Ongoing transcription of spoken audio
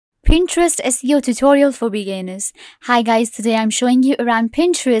Pinterest SEO tutorial for beginners. Hi guys, today I'm showing you around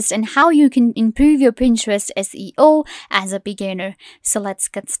Pinterest and how you can improve your Pinterest SEO as a beginner. So let's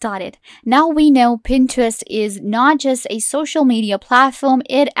get started. Now we know Pinterest is not just a social media platform,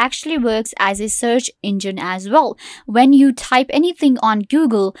 it actually works as a search engine as well. When you type anything on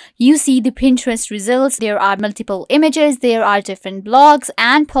Google, you see the Pinterest results. There are multiple images, there are different blogs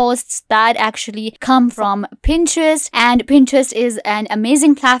and posts that actually come from Pinterest, and Pinterest is an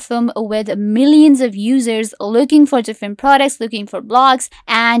amazing platform with millions of users looking for different products, looking for blogs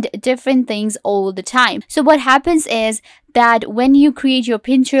and different things all the time. So what happens is that when you create your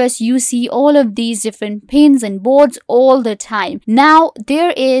Pinterest, you see all of these different pins and boards all the time. Now,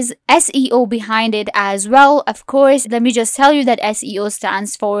 there is SEO behind it as well. Of course, let me just tell you that SEO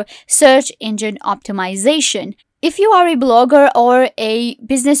stands for Search Engine Optimization. If you are a blogger or a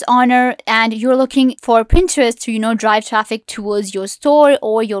business owner and you're looking for Pinterest to, drive traffic towards your store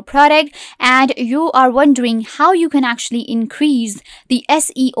or your product, and you are wondering how you can actually increase the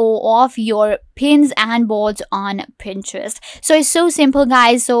SEO of your pins and boards on Pinterest. So it's so simple,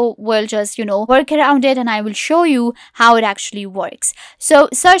 guys. So we'll just, work around it and I will show you how it actually works. So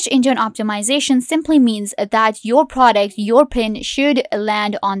search engine optimization simply means that your product, your pin should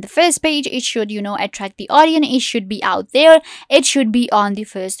land on the first page. It should, attract the audience. It should be out there. It should be on the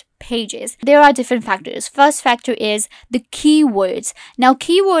first pages. There are different factors. First factor is the keywords. Now,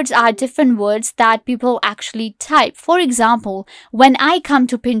 keywords are different words that people actually type. For example, when I come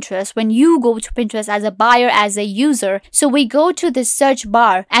to Pinterest, when you go to Pinterest as a buyer, as a user, so we go to the search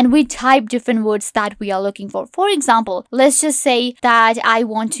bar and we type different words that we are looking for. For example, let's just say that I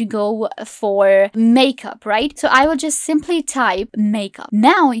want to go for makeup, right? So I will just simply type makeup.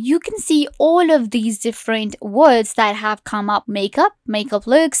 Now you can see all of these different words that have come up: makeup, makeup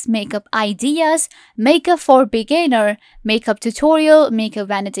looks, makeup ideas, makeup for beginner, makeup tutorial, makeup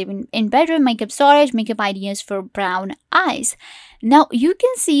vanity in bedroom, makeup storage, makeup ideas for brown eyes. Now you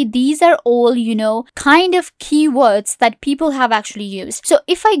can see these are all, kind of keywords that people have actually used. So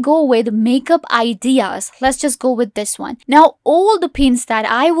if I go with makeup ideas, let's just go with this one. Now all the pins that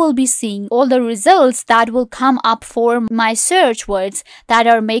I will be seeing, all the results that will come up for my search words that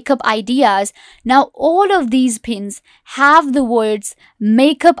are makeup ideas, now all of these pins have the words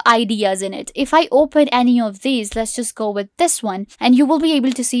makeup ideas in it. If I open any of these, let's just go with this one, and you will be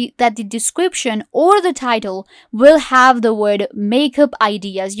able to see that the description or the title will have the word makeup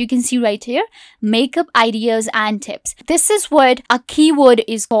ideas. You can see right here, makeup ideas and tips. This is what a keyword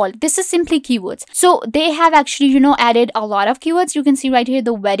is called. This is simply keywords. So they have actually, added a lot of keywords. You can see right here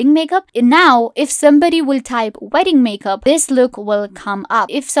the wedding makeup. Now, if somebody will type wedding makeup, this look will come up.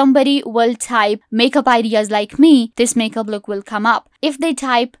 If somebody will type makeup ideas like me, this makeup look will come up. If they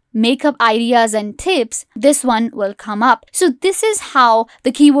type makeup ideas and tips, this one will come up. So this is how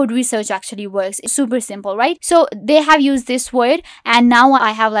the keyword research actually works. It's super simple, right? So they have used this word and now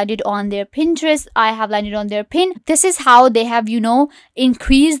I have landed on their Pinterest. I have landed on their pin. This is how they have,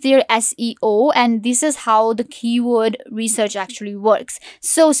 increased their SEO, and this is how the keyword research actually works.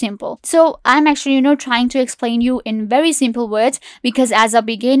 So simple. So I'm actually, trying to explain you in very simple words, because as a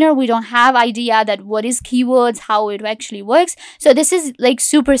beginner, we don't have idea that what is keywords, how it actually works. So this is like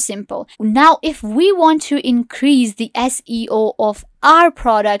super simple. Now, if we want to increase the SEO of our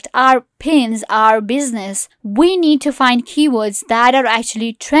product, our pins, our business, we need to find keywords that are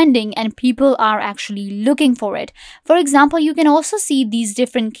actually trending and people are actually looking for it. For example, you can also see these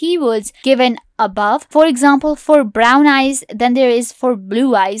different keywords given above. For example, for brown eyes, then there is for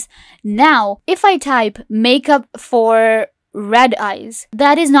blue eyes. Now, if I type makeup for red eyes,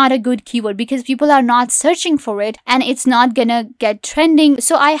 that is not a good keyword because people are not searching for it and it's not gonna get trending.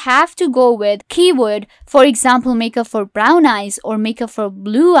 So I have to go with keyword, for example, makeup for brown eyes or makeup for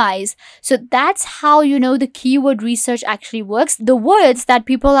blue eyes. So that's how the keyword research actually works. The words that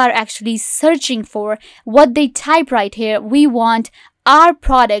people are actually searching for, what they type right here, we want our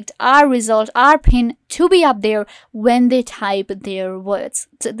product, our result, our pin to be up there when they type their words.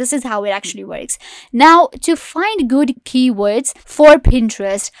 So this is how it actually works. Now, to find good keywords for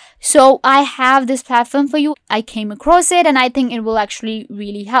Pinterest, so I have this platform for you. I came across it and I think it will actually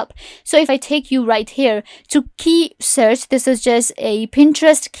really help. So if I take you right here to key search, this is just a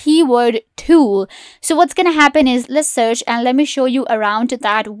Pinterest keyword tool. So what's going to happen is let's search and let me show you around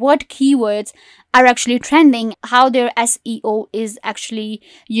that what keywords are actually trending, how their SEO is actually,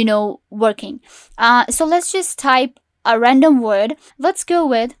 working. So let's just type a random word. Let's go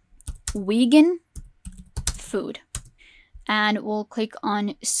with vegan food and we'll click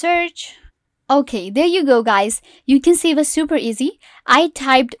on search. Okay, there you go, guys. You can see it was super easy. I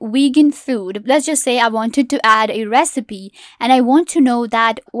typed vegan food. Let's just say I wanted to add a recipe and I want to know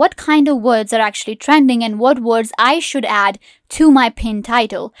that what kind of words are actually trending and what words I should add to my pin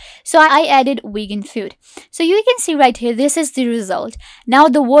title. So I added vegan food. So you can see right here, this is the result. Now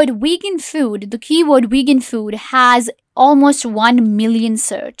the word vegan food, the keyword vegan food has almost 1 million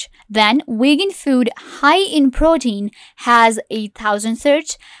search. Then vegan food high in protein has 8,000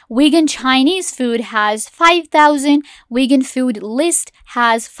 search. Vegan Chinese food has 5,000. Vegan food list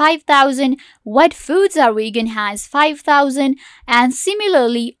has 5,000. What foods are vegan has 5,000. And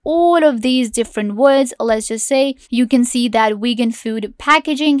similarly, all of these different words, let's just say you can see that vegan food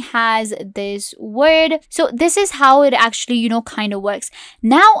packaging has this word. So this is how it actually, kind of works.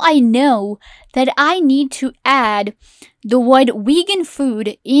 Now I know that I need to add the word vegan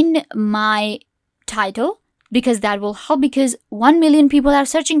food in my title because that will help because 1 million people are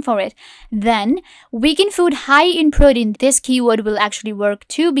searching for it. Then vegan food high in protein, this keyword will actually work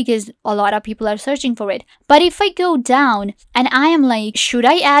too because a lot of people are searching for it. But if I go down and I am like, should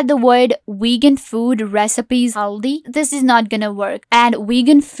I add the word vegan food recipes healthy? This is not gonna work. And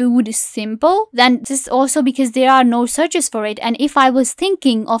vegan food simple, then this is also because there are no searches for it. And if I was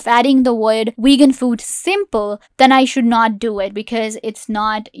thinking of adding the word vegan food simple, then I should not do it because it's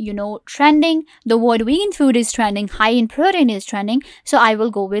not, trending. The word vegan food is trending, high in protein is trending, so I will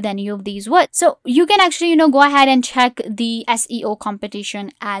go with any of these words. So you can actually go ahead and check the SEO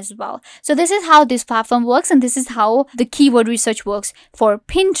competition as well. So this is how this platform works and this is how the keyword research works for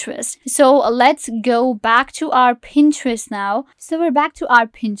Pinterest. So let's go back to our Pinterest now. So we're back to our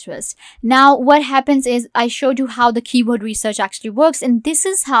Pinterest. Now what happens is I showed you how the keyword research actually works and this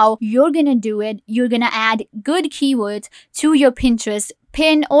is how you're gonna do it. You're gonna add good keywords to your Pinterest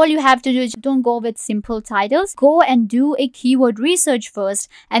pin. All you have to do is don't go with simple titles. Go and do a keyword research first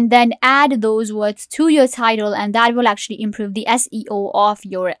and then add those words to your title and that will actually improve the SEO of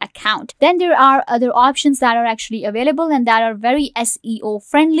your account. Then there are other options that are actually available and that are very SEO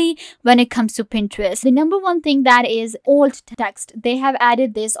friendly when it comes to Pinterest. The number one thing that is alt text. They have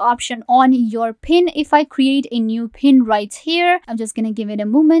added this option on your pin. If I create a new pin right here, I'm just gonna give it a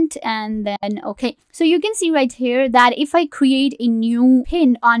moment and then okay. So you can see right here that if I create a new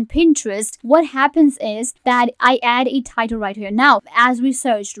pin on Pinterest, what happens is that I add a title right here. Now, as we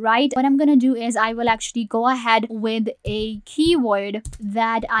searched, right, what I'm gonna do is I will actually go ahead with a keyword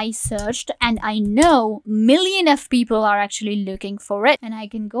that I searched and I know million of people are actually looking for it and I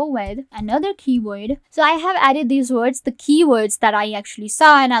can go with another keyword. So I have added these words, the keywords that I actually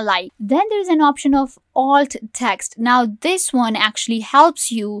saw and I like. Then there's an option of alt text. Now this one actually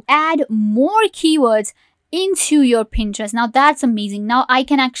helps you add more keywords into your Pinterest. Now that's amazing. Now I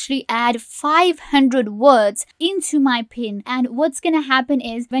can actually add 500 words into my pin and what's gonna happen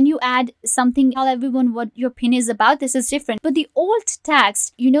is when you add something, tell everyone what your pin is about. This is different, but the alt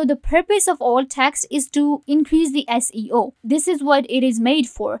text, the purpose of alt text is to increase the SEO. This is what it is made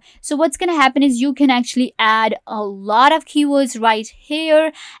for. So what's gonna happen is you can actually add a lot of keywords right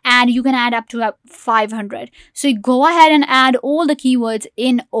here and you can add up to 500. So you go ahead and add all the keywords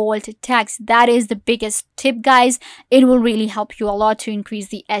in alt text. That is the biggest tip, guys. It will really help you a lot to increase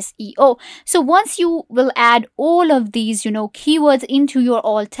the SEO. So once you will add all of these keywords into your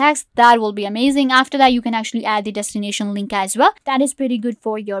alt text, that will be amazing. After that, you can actually add the destination link as well. That is pretty good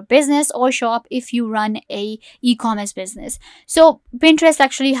for your business or shop if you run a e-commerce business. So Pinterest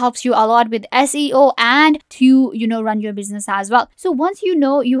actually helps you a lot with SEO and to run your business as well. So once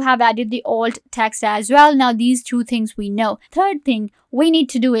you have added the alt text as well, now these two things we know. Third thing we need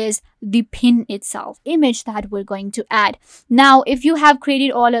to do is the pin itself, image that we're going to add. Now, if you have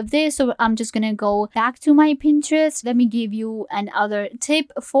created all of this, so I'm just going to go back to my Pinterest. Let me give you another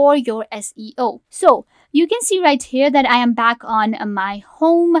tip for your SEO. So you can see right here that I am back on my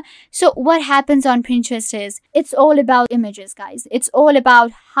home. So what happens on Pinterest is it's all about images, guys. It's all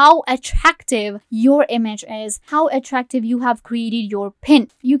about how attractive your image is, how attractive you have created your pin.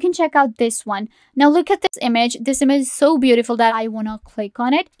 You can check out this one. Now look at this image. This image is so beautiful that I want to click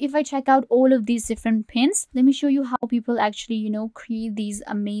on it. If I check out all of these different pins, let me show you how people actually, create these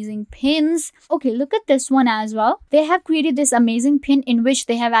amazing pins. Okay, look at this one as well. They have created this amazing pin in which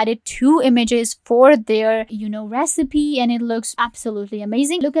they have added 2 images for their, recipe and it looks absolutely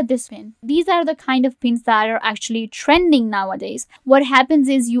amazing. Look at this pin. These are the kind of pins that are actually trending nowadays. What happens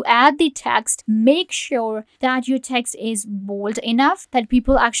is you add the text, make sure that your text is bold enough that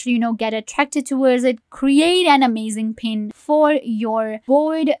people actually, get attracted towards it. Create an amazing pin for your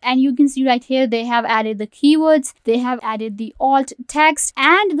board and you can see right here they have added the keywords, they have added the alt text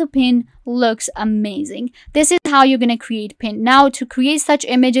and the pin looks amazing. This is how you're going to create pin. Now, to create such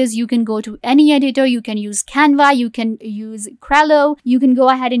images, you can go to any editor. You can use Canva, you can use Trello, you can go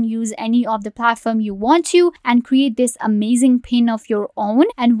ahead and use any of the platform you want to and create this amazing pin of your own.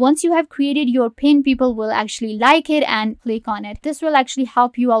 And once you have created your pin, people will actually like it and click on it. This will actually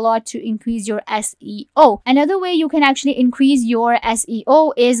help you a lot to increase your SEO. Another way you can actually increase your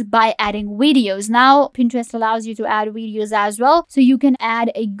SEO is by adding videos. Now, Pinterest allows you to add videos as well. So you can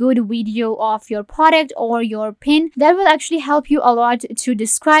add a good video of your product or your pin. That will actually help you a lot to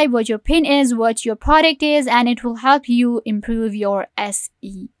describe what your pin is, what your product is, and it will help you improve your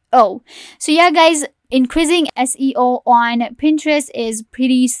SEO. So yeah, guys, increasing SEO on Pinterest is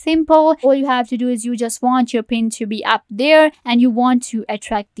pretty simple. All you have to do is you just want your pin to be up there and you want to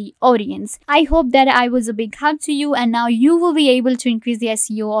attract the audience. I hope that I was a big help to you, and now you will be able to increase the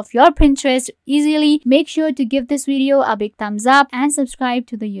SEO of your Pinterest easily. Make sure to give this video a big thumbs up and subscribe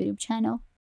to the YouTube channel.